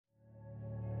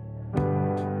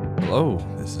Hello,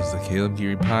 this is the Caleb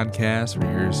Geary Podcast,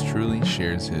 where yours truly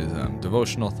shares his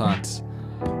devotional thoughts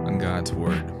on God's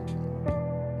Word.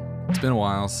 It's been a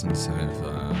while since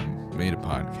I've made a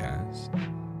podcast.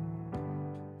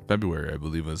 February, I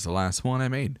believe, was the last one I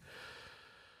made.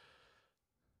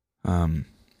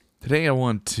 Today I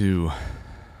want to,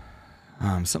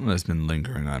 something that's been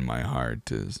lingering on my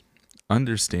heart is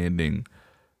understanding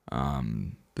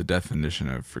the definition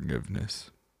of forgiveness.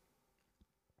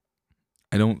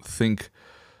 I don't think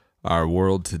our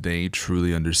world today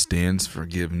truly understands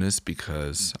forgiveness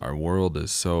because our world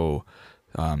is so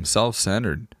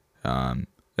self-centered and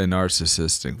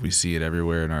narcissistic. We see it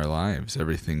everywhere in our lives.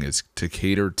 Everything is to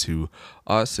cater to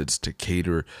us. It's to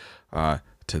cater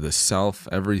to the self.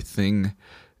 Everything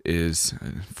is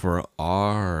for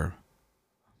our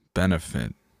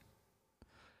benefit.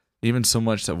 Even so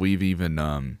much that we've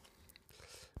even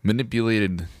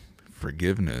manipulated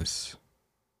forgiveness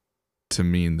to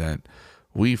mean that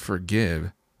we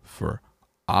forgive for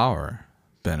our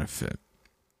benefit.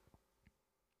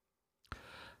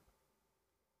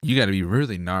 You got to be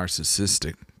really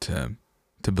narcissistic to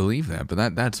believe that,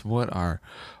 but that's what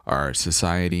our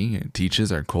society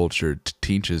teaches, our culture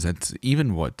teaches. That's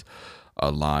even what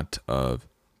a lot of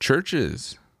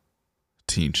churches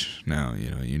teach now.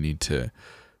 You need to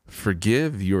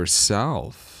forgive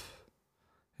yourself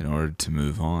in order to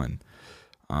move on.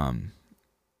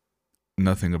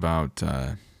 Nothing about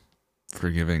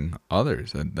forgiving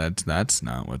others. That's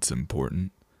not what's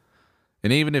important.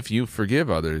 And even if you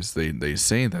forgive others, they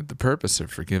say that the purpose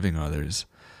of forgiving others,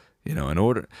 in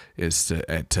order is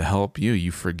to help you.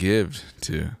 You forgive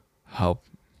to help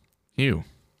you.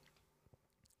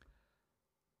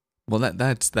 Well,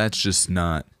 that's just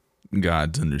not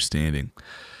God's understanding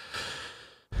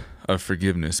of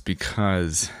forgiveness,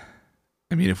 because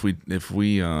if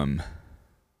we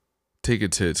take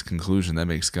it to its conclusion, that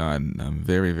makes God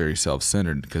very, very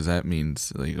self-centered, because that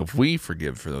means, if we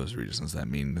forgive for those reasons, that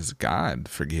means God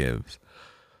forgives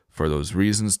for those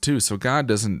reasons too. So God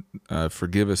doesn't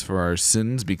forgive us for our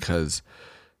sins because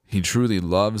he truly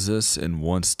loves us and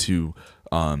wants to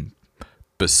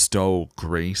bestow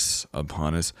grace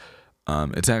upon us.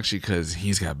 It's actually because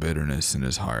he's got bitterness in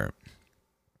his heart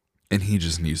and he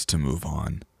just needs to move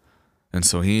on. And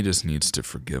so he just needs to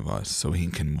forgive us so he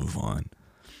can move on.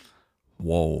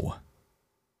 Whoa,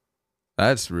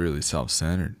 that's really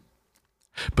self-centered.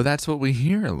 But that's what we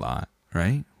hear a lot,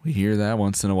 right? We hear that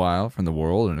once in a while from the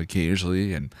world, and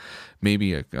occasionally, and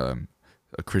maybe a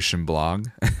Christian blog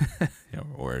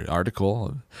or an article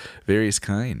of various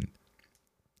kind.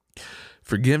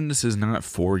 Forgiveness is not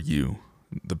for you,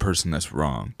 the person that's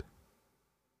wronged.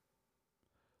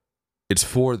 It's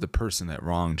for the person that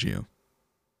wronged you.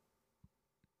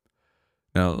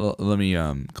 Now, let me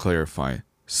clarify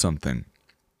something.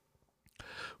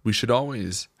 We should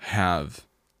always have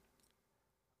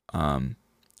a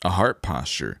heart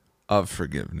posture of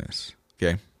forgiveness,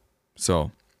 okay? So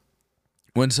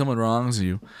when someone wrongs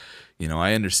you,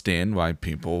 I understand why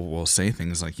people will say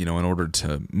things like, in order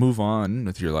to move on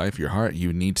with your life, your heart,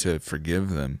 you need to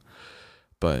forgive them.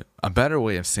 But a better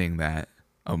way of saying that,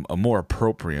 a more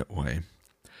appropriate way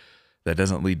that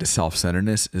doesn't lead to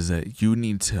self-centeredness, is that you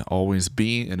need to always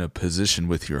be in a position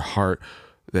with your heart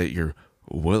that you're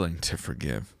willing to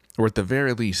forgive. Or at the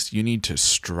very least, you need to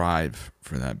strive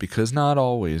for that, because not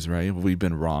always, right? We've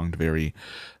been wronged very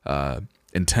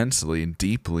intensely and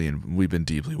deeply, and we've been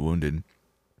deeply wounded.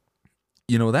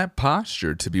 That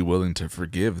posture to be willing to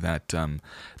forgive, that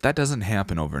doesn't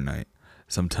happen overnight.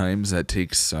 Sometimes that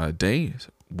takes days,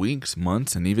 weeks,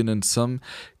 months, and even in some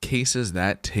cases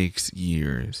that takes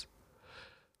years.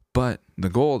 But the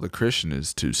goal of the Christian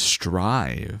is to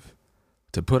strive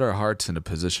to put our hearts in a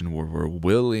position where we're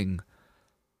willing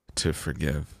to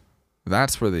forgive.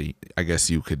 That's where I guess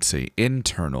you could say,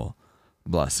 internal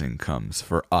blessing comes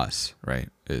for us, right?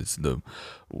 Is the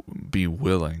be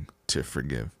willing to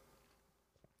forgive.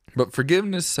 But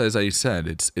forgiveness, as I said,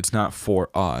 it's not for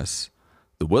us.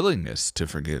 The willingness to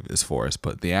forgive is for us,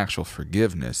 but the actual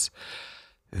forgiveness,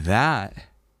 that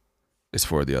is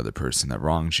for the other person that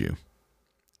wrongs you.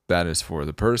 That is for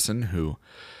the person who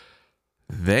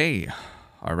they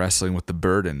are wrestling with the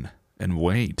burden and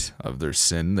weight of their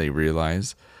sin. They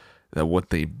realize that what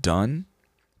they've done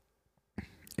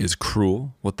is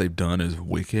cruel. What they've done is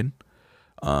wicked.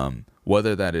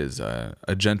 Whether that is a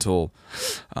gentle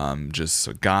just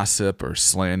a gossip or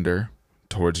slander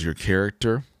towards your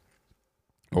character,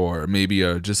 or maybe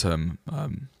just a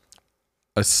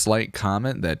slight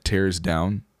comment that tears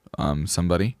down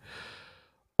somebody,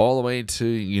 all the way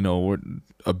to,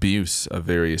 abuse of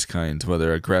various kinds,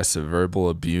 whether aggressive verbal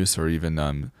abuse or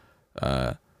even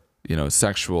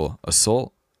sexual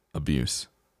assault abuse.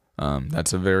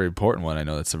 That's a very important one. I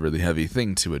know that's a really heavy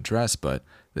thing to address, but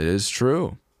it is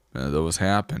true. Those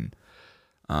happen.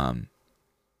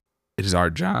 It is our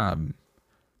job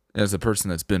as a person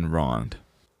that's been wronged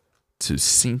to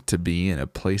seek to be in a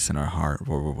place in our heart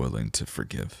where we're willing to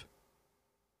forgive.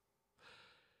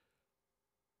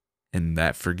 And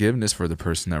that forgiveness for the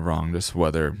person that wronged us,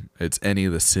 whether it's any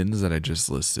of the sins that I just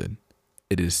listed,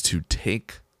 it is to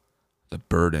take the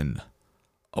burden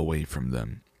away from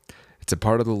them. It's a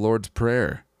part of the Lord's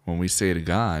Prayer when we say to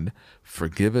God,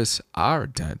 forgive us our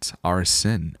debts, our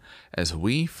sin, as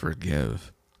we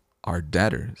forgive our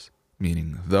debtors,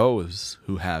 meaning those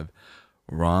who have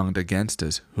wronged against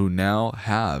us, who now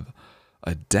have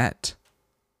a debt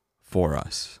for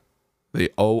us. They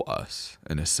owe us,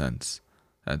 in a sense.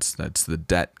 That's the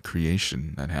debt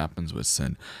creation that happens with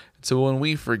sin. So when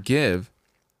we forgive,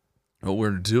 what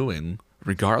we're doing,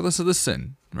 regardless of the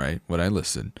sin, right, what I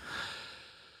listed,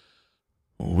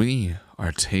 we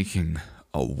are taking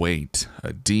a weight,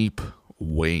 a deep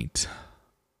weight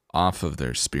off of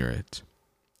their spirit.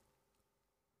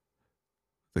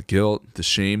 The guilt, the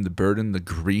shame, the burden, the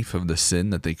grief of the sin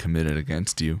that they committed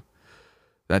against you,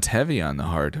 that's heavy on the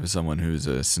heart of someone who's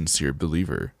a sincere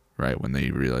believer, right, when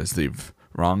they realize they've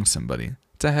wronged somebody.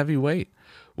 It's a heavy weight.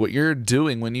 What you're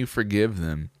doing when you forgive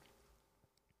them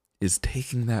is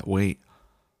taking that weight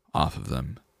off of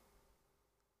them,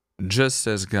 just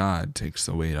as God takes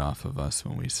the weight off of us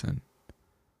when we sin.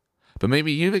 But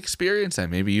maybe you've experienced that.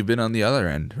 Maybe you've been on the other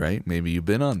end, right? Maybe you've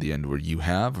been on the end where you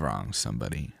have wronged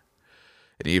somebody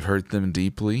and you've hurt them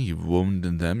deeply, you've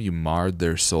wounded them, you marred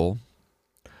their soul,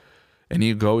 and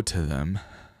you go to them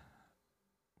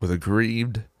with a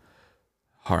grieved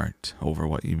heart over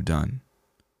what you've done.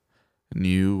 And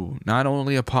you not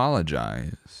only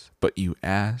apologize, but you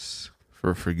ask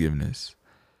for forgiveness.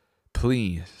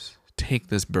 Please take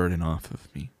this burden off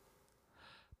of me.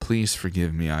 Please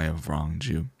forgive me, I have wronged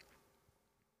you.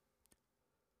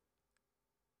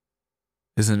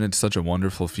 Isn't it such a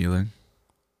wonderful feeling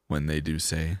when they do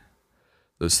say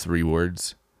those 3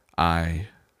 words, I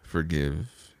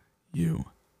forgive you?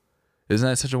 Isn't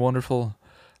that such a wonderful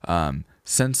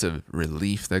sense of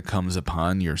relief that comes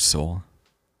upon your soul?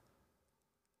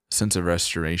 Sense of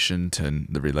restoration to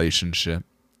the relationship.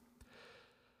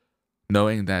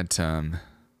 Knowing that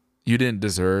you didn't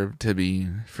deserve to be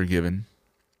forgiven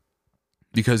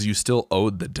because you still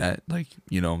owed the debt. Like,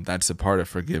 that's a part of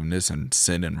forgiveness and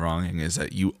sin and wronging, is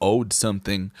that you owed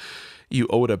something. You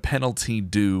owed a penalty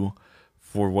due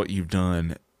for what you've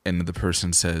done, and the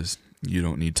person says you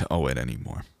don't need to owe it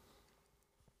anymore.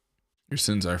 Your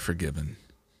sins are forgiven.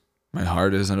 My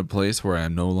heart is in a place where I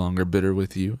am no longer bitter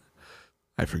with you.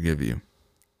 I forgive you.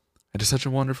 It is such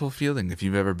a wonderful feeling if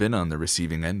you've ever been on the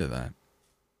receiving end of that.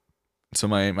 So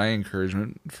my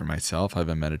encouragement for myself, I've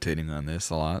been meditating on this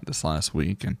a lot this last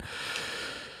week, and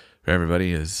for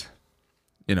everybody is,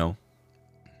 to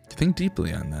think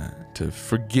deeply on that. To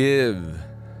forgive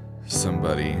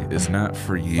somebody is not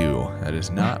for you. That is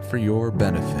not for your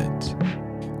benefit,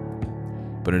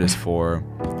 but it is for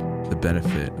the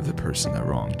benefit of the person that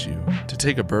wronged you. To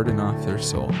take a burden off their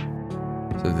soul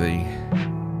so they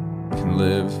can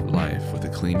live life with a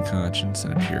clean conscience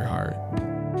and a pure heart,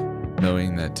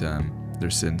 knowing that their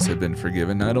sins have been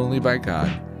forgiven not only by God,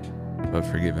 but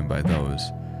forgiven by those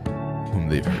whom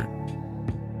they've hurt.